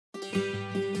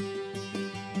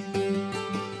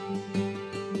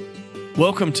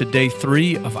Welcome to day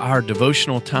 3 of our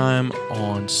devotional time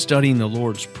on studying the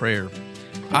Lord's Prayer.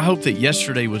 I hope that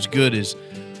yesterday was good as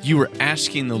you were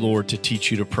asking the Lord to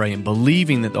teach you to pray and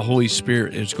believing that the Holy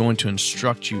Spirit is going to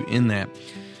instruct you in that.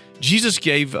 Jesus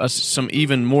gave us some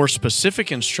even more specific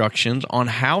instructions on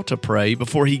how to pray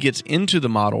before he gets into the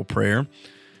model prayer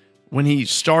when he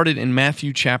started in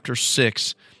Matthew chapter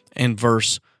 6 and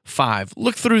verse 5.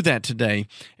 Look through that today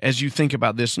as you think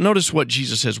about this. Notice what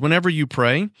Jesus says. Whenever you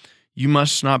pray, you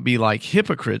must not be like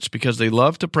hypocrites, because they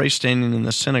love to pray standing in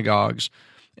the synagogues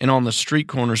and on the street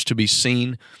corners to be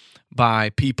seen by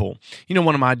people. You know,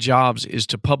 one of my jobs is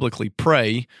to publicly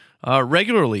pray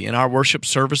regularly in our worship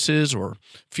services or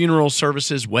funeral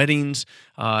services, weddings,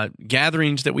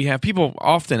 gatherings that we have. People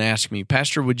often ask me,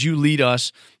 Pastor, would you lead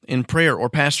us in prayer? Or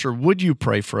Pastor, would you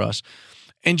pray for us?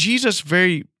 And Jesus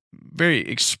very, very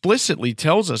explicitly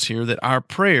tells us here that our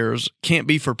prayers can't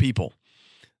be for people.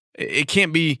 It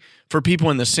can't be for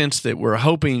people in the sense that we're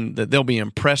hoping that they'll be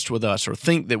impressed with us or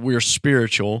think that we're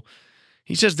spiritual.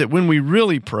 He says that when we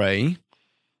really pray,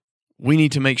 we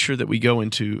need to make sure that we go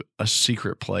into a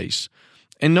secret place.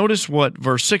 And notice what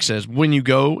verse 6 says. When you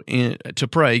go in to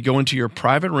pray, go into your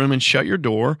private room and shut your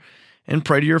door and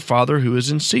pray to your Father who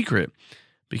is in secret,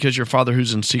 because your Father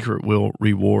who's in secret will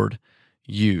reward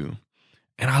you.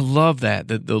 And I love that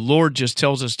the Lord just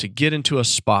tells us to get into a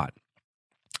spot.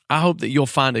 I hope that you'll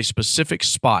find a specific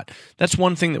spot. That's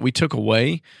one thing that we took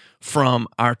away from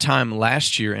our time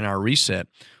last year in our reset,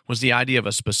 was the idea of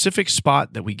a specific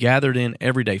spot that we gathered in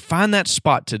every day. Find that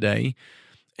spot today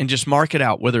and just mark it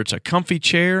out, whether it's a comfy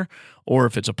chair or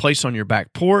if it's a place on your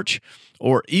back porch,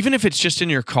 or even if it's just in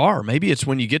your car. Maybe it's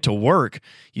when you get to work,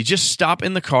 you just stop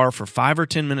in the car for 5 or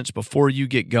 10 minutes before you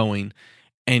get going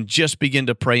and just begin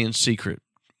to pray in secret.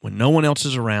 When no one else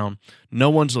is around, no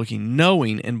one's looking,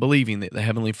 knowing and believing that the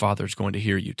Heavenly Father is going to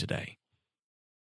hear you today.